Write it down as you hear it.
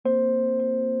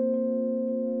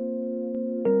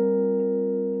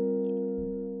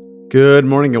Good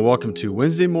morning and welcome to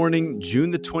Wednesday morning,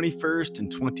 June the 21st in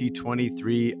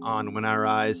 2023 on When I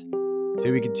Rise.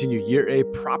 Today we continue Year A,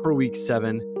 proper week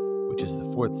 7, which is the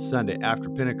fourth Sunday after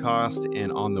Pentecost.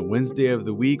 And on the Wednesday of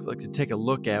the week, we'd like to take a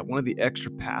look at one of the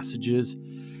extra passages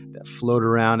that float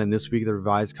around in this week of the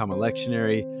Revised Common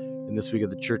Lectionary, and this week of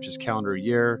the church's calendar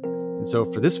year. And so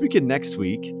for this week and next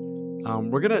week,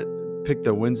 we're going to pick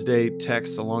the Wednesday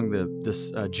text along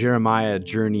this Jeremiah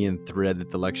journey and thread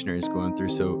that the lectionary is going through.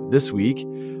 So this week,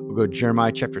 we'll go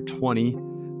Jeremiah chapter 20,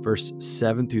 verse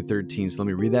 7 through 13. So let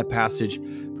me read that passage,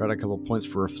 provide a couple points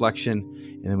for reflection,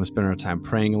 and then we'll spend our time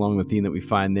praying along the theme that we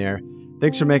find there.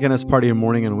 Thanks for making us part of your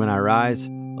morning on When I Rise.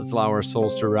 Let's allow our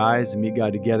souls to rise and meet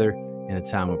God together in a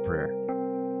time of prayer.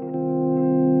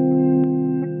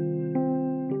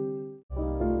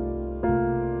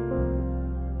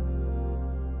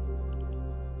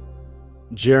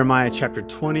 Jeremiah chapter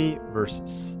 20,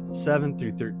 verses 7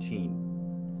 through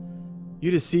 13. You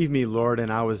deceived me, Lord,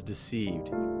 and I was deceived.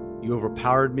 You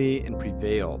overpowered me and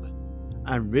prevailed.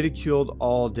 I'm ridiculed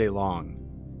all day long.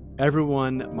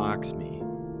 Everyone mocks me.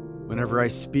 Whenever I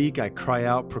speak, I cry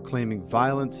out, proclaiming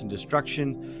violence and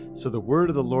destruction. So the word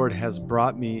of the Lord has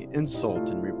brought me insult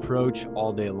and reproach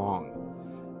all day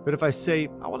long. But if I say,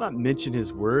 I will not mention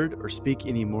his word or speak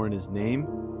any more in his name,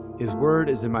 his word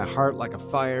is in my heart like a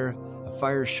fire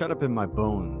shut up in my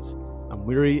bones. I'm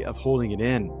weary of holding it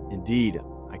in. Indeed,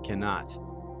 I cannot.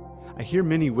 I hear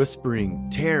many whispering,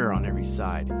 terror on every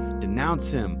side.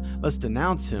 Denounce him. Let's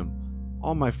denounce him.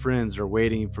 All my friends are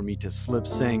waiting for me to slip,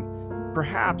 saying,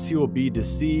 perhaps he will be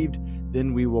deceived.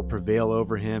 Then we will prevail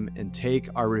over him and take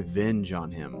our revenge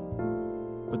on him.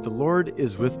 But the Lord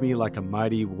is with me like a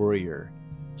mighty warrior.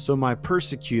 So my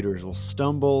persecutors will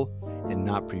stumble and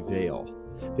not prevail.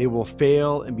 They will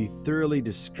fail and be thoroughly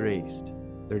disgraced.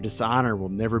 Their dishonor will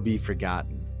never be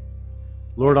forgotten.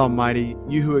 Lord Almighty,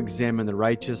 you who examine the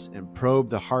righteous and probe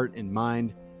the heart and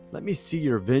mind, let me see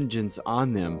your vengeance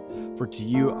on them, for to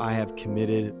you I have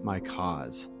committed my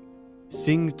cause.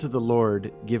 Sing to the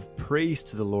Lord, give praise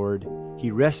to the Lord. He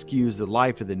rescues the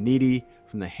life of the needy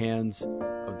from the hands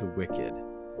of the wicked.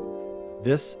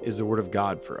 This is the word of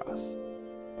God for us.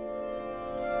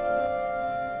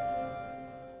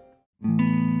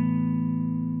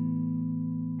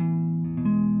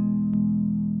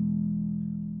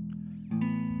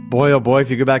 Boy, oh boy, if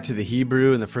you go back to the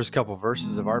Hebrew in the first couple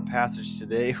verses of our passage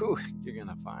today, you're going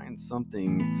to find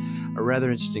something rather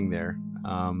interesting there.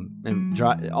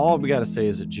 All we got to say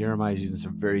is that Jeremiah is using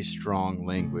some very strong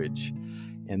language.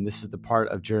 And this is the part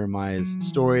of Jeremiah's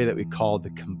story that we call the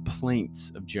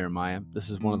complaints of Jeremiah. This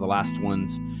is one of the last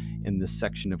ones in this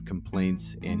section of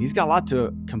complaints. And he's got a lot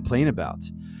to complain about.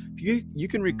 You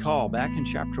can recall back in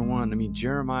chapter 1,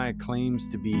 Jeremiah claims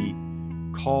to be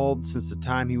called since the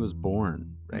time he was born.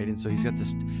 Right? And so he's got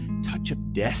this touch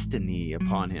of destiny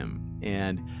upon him.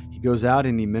 And he goes out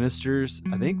and he ministers,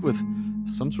 I think, with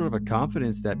some sort of a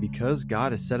confidence that because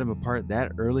God has set him apart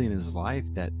that early in his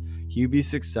life, that he would be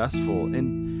successful.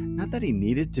 And not that he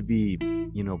needed to be,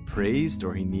 praised,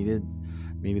 or he needed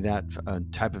maybe that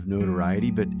type of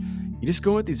notoriety, but you just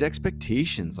go with these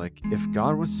expectations. Like, if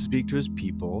God wants to speak to his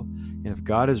people, and if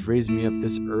God has raised me up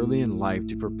this early in life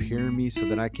to prepare me so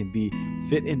that I can be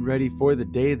fit and ready for the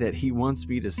day that he wants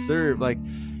me to serve, like,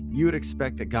 you would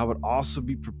expect that God would also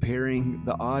be preparing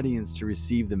the audience to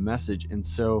receive the message. And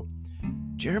so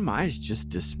Jeremiah is just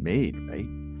dismayed, right?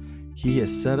 He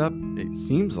has set up, it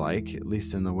seems like, at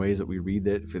least in the ways that we read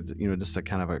that, just a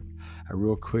kind of a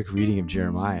real quick reading of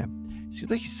Jeremiah, it seems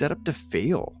like he's set up to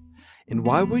fail. And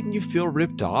why wouldn't you feel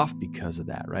ripped off because of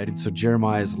that, right? And so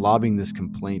Jeremiah is lobbing this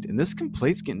complaint, and this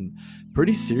complaint's getting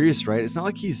pretty serious, right? It's not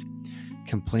like he's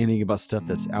complaining about stuff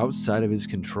that's outside of his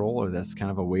control or that's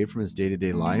kind of away from his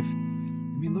day-to-day life.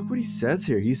 Look what he says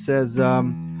here. He says, I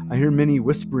hear many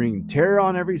whispering, terror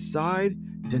on every side.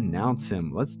 Denounce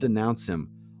him. Let's denounce him.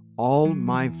 All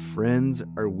my friends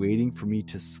are waiting for me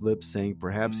to slip, saying,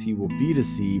 perhaps he will be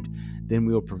deceived. Then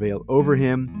we will prevail over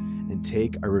him and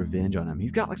take our revenge on him.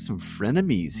 He's got like some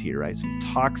frenemies here, right? Some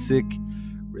toxic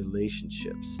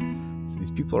relationships. So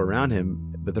these people are around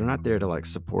him, but they're not there to like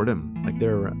support him. Like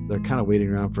they're kind of waiting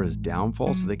around for his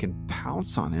downfall so they can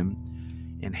pounce on him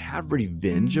and have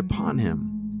revenge upon him.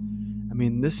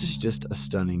 This is just a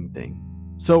stunning thing.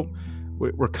 So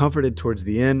we're comforted towards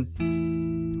the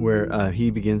end where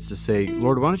he begins to say,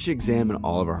 Lord, why don't you examine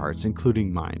all of our hearts,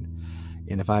 including mine?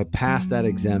 And if I pass that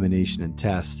examination and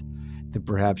test, then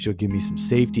perhaps you'll give me some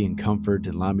safety and comfort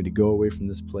and allow me to go away from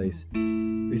this place.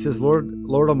 He says,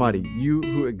 Lord Almighty, you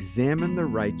who examine the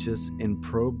righteous and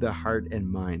probe the heart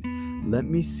and mind, let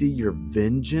me see your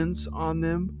vengeance on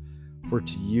them, for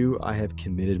to you I have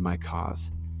committed my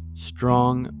cause.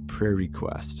 strong prayer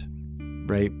request,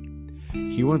 right?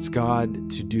 He wants God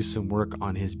to do some work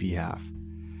on his behalf.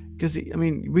 Because,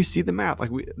 we see the math.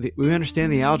 Like, we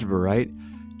understand the algebra, right?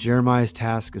 Jeremiah's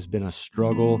task has been a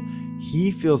struggle.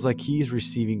 He feels like he's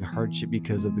receiving hardship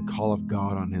because of the call of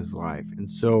God on his life. And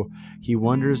so he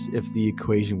wonders if the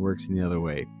equation works in the other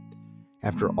way.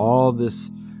 After all this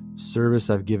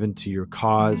service I've given to your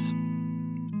cause,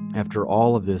 after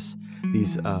all of this,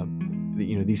 these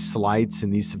slights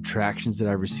and these subtractions that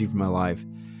I've received in my life,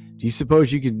 do you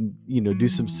suppose you can, do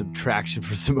some subtraction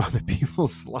for some other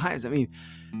people's lives?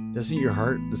 Doesn't your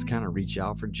heart just kind of reach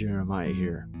out for Jeremiah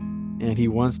here? And he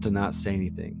wants to not say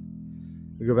anything.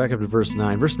 We go back up to verse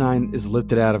 9. Verse 9 is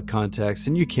lifted out of context,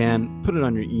 and you can put it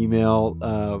on your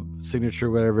email signature,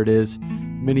 whatever it is.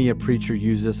 Many a preacher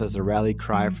uses this as a rally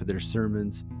cry for their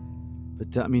sermons. But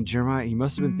Jeremiah, he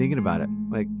must have been thinking about it.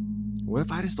 Like, what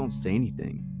if I just don't say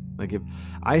anything? Like, if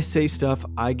I say stuff,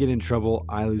 I get in trouble,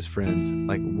 I lose friends.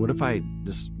 Like, what if I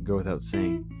just go without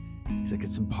saying? He's like,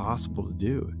 it's impossible to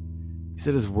do. He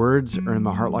said, his words are in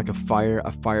my heart like a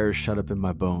fire is shut up in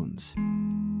my bones.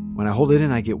 When I hold it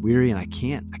in, I get weary and I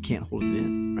can't hold it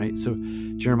in, right? So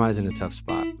Jeremiah's in a tough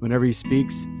spot. Whenever he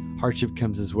speaks, hardship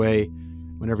comes his way.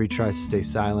 Whenever he tries to stay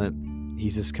silent,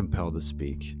 he's just compelled to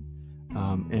speak.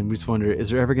 And we just wonder, is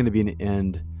there ever going to be an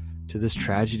end to this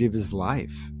tragedy of his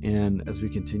life? And as we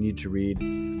continue to read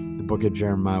the book of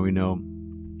Jeremiah, we know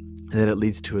that it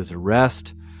leads to his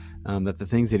arrest, that the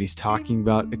things that he's talking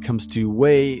about, it comes to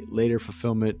way later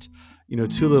fulfillment,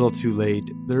 too little, too late.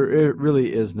 There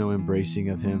really is no embracing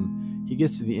of him. He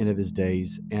gets to the end of his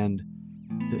days, and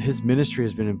his ministry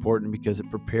has been important because it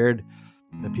prepared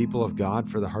the people of God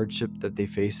for the hardship that they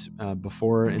face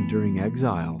before and during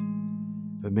exile.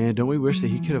 But man, don't we wish that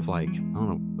he could have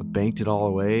banked it all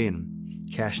away and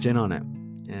cashed in on it,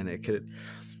 and it could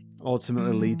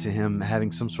ultimately lead to him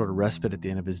having some sort of respite at the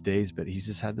end of his days. But he's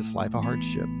just had this life of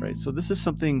hardship, right? So this is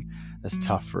something that's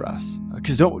tough for us,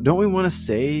 because don't we want to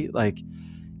say, like,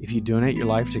 if you donate your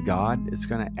life to God, it's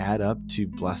going to add up to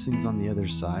blessings on the other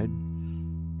side?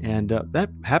 And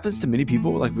that happens to many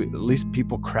people. Like, at least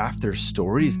people craft their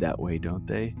stories that way, don't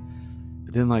they?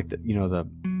 But then, like,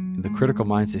 the critical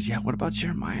mind says, yeah, what about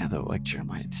Jeremiah though? Like,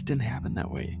 Jeremiah, it just didn't happen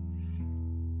that way.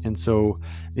 And so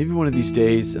maybe one of these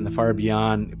days in the far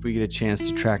beyond, if we get a chance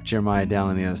to track Jeremiah down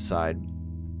on the other side,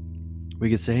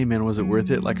 we could say, hey man, was it worth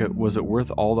it? Was it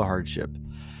worth all the hardship?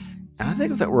 And I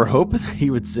think that we're hoping that he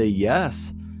would say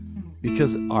yes,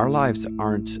 because our lives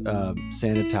aren't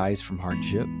sanitized from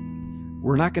hardship.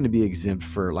 We're not going to be exempt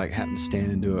for having to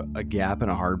stand into a gap in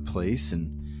a hard place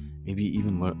and maybe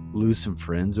even lose some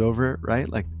friends over it, right?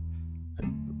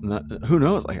 Who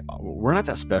knows? We're not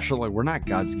that special. We're not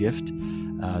God's gift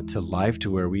to life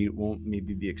to where we won't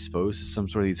maybe be exposed to some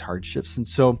sort of these hardships. And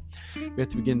so we have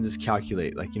to begin to just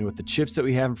calculate, with the chips that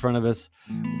we have in front of us,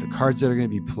 with the cards that are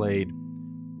going to be played,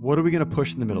 what are we going to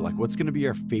push in the middle? What's going to be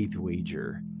our faith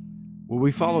wager? Will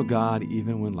we follow God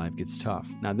even when life gets tough?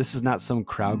 Now, this is not some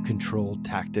crowd control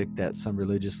tactic that some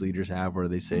religious leaders have where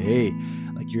they say, hey,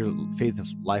 your faith of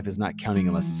life is not counting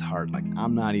unless it's hard.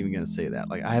 I'm not even going to say that.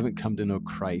 I haven't come to know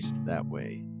Christ that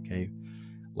way, okay?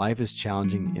 Life is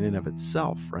challenging in and of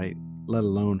itself, right? Let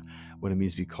alone what it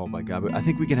means to be called by God. But I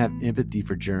think we can have empathy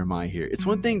for Jeremiah here. It's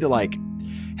one thing to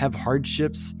have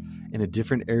hardships in a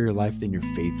different area of life than your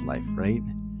faith life, right?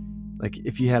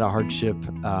 If you had a hardship,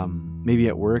 maybe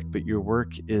at work, but your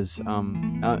work is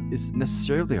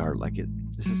necessarily hard.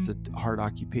 It's just a hard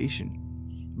occupation.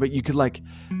 But you could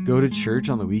go to church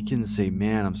on the weekend and say,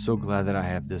 man, I'm so glad that I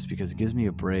have this because it gives me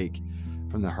a break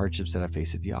from the hardships that I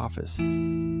face at the office.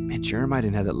 Man, Jeremiah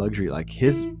didn't have that luxury.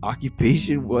 His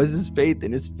occupation was his faith,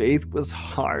 and his faith was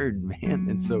hard, man.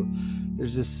 And so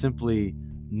there's just simply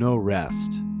no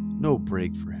rest, no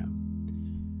break for him.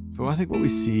 But I think what we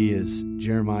see is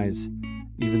Jeremiah's,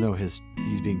 even though he's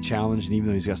being challenged, and even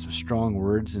though he's got some strong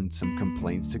words and some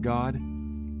complaints to God,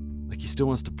 he still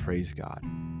wants to praise God,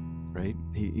 right?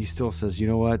 He still says, you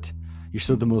know what? You're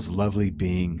still the most lovely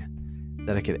being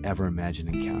that I could ever imagine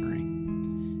encountering.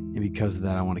 And because of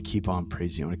that, I want to keep on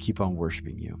praising you. I want to keep on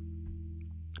worshiping you.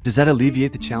 Does that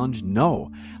alleviate the challenge? No.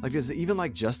 Does it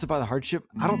even justify the hardship?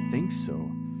 I don't think so.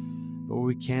 But what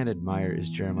we can admire is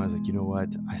Jeremiah's you know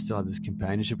what? I still have this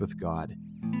companionship with God,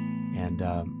 and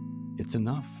it's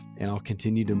enough. And I'll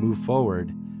continue to move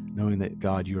forward knowing that,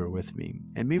 God, you are with me.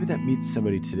 And maybe that meets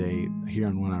somebody today here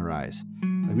on When I Rise.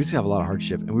 We just have a lot of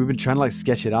hardship, and we've been trying to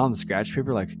sketch it out on the scratch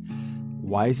paper.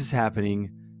 Why is this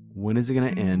happening? When is it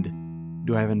going to end?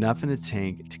 Do I have enough in the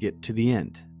tank to get to the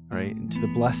end, right? And to the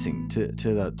blessing, to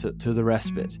the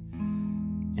respite.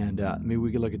 And maybe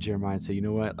we could look at Jeremiah and say, you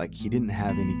know what? He didn't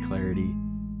have any clarity,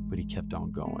 but he kept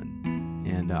on going.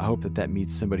 And I hope that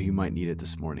meets somebody who might need it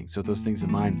this morning. So with those things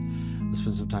in mind, let's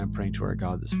spend some time praying to our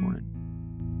God this morning.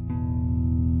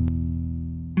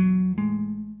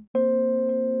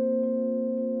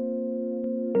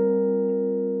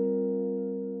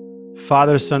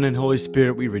 Father, Son, and Holy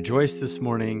Spirit, we rejoice this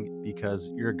morning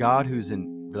because you're a God who's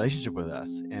in relationship with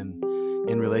us. And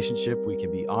in relationship, we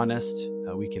can be honest.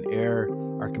 We can air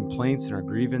our complaints and our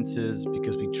grievances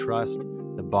because we trust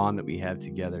the bond that we have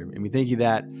together. And we thank you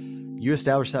that you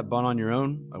established that bond on your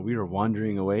own. We were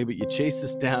wandering away, but you chased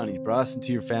us down. You brought us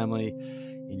into your family,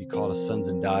 and you called us sons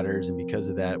and daughters. And because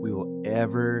of that, we will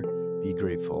ever be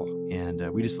grateful. And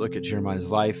we just look at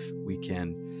Jeremiah's life. We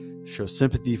can show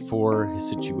sympathy for his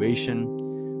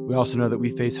situation. We also know that we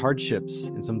face hardships,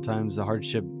 and sometimes the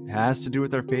hardship has to do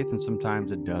with our faith, and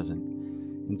sometimes it doesn't.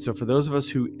 And so for those of us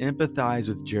who empathize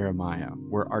with Jeremiah,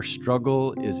 where our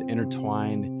struggle is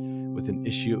intertwined with an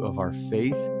issue of our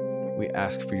faith, we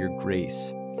ask for your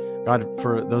grace. God,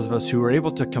 for those of us who are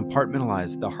able to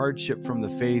compartmentalize the hardship from the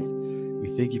faith, we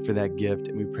thank you for that gift,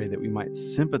 and we pray that we might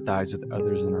sympathize with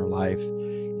others in our life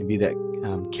and be that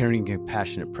caring,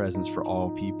 compassionate presence for all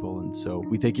people. And so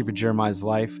we thank you for Jeremiah's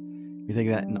life. We think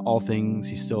that in all things,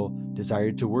 he still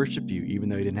desired to worship you, even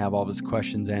though he didn't have all of his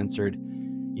questions answered,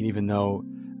 and even though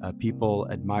people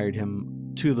admired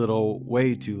him too little,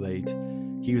 way too late.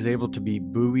 He was able to be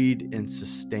buoyed and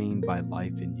sustained by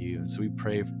life in you. And so we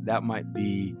pray that might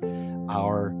be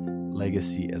our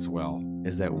legacy as well,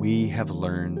 is that we have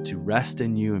learned to rest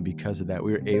in you. And because of that,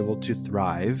 we are able to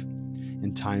thrive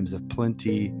in times of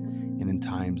plenty and in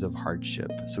times of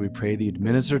hardship. So we pray that you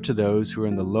minister to those who are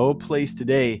in the low place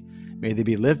today. May they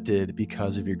be lifted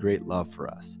because of your great love for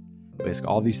us. We ask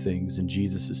all these things in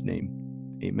Jesus' name.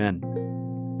 Amen.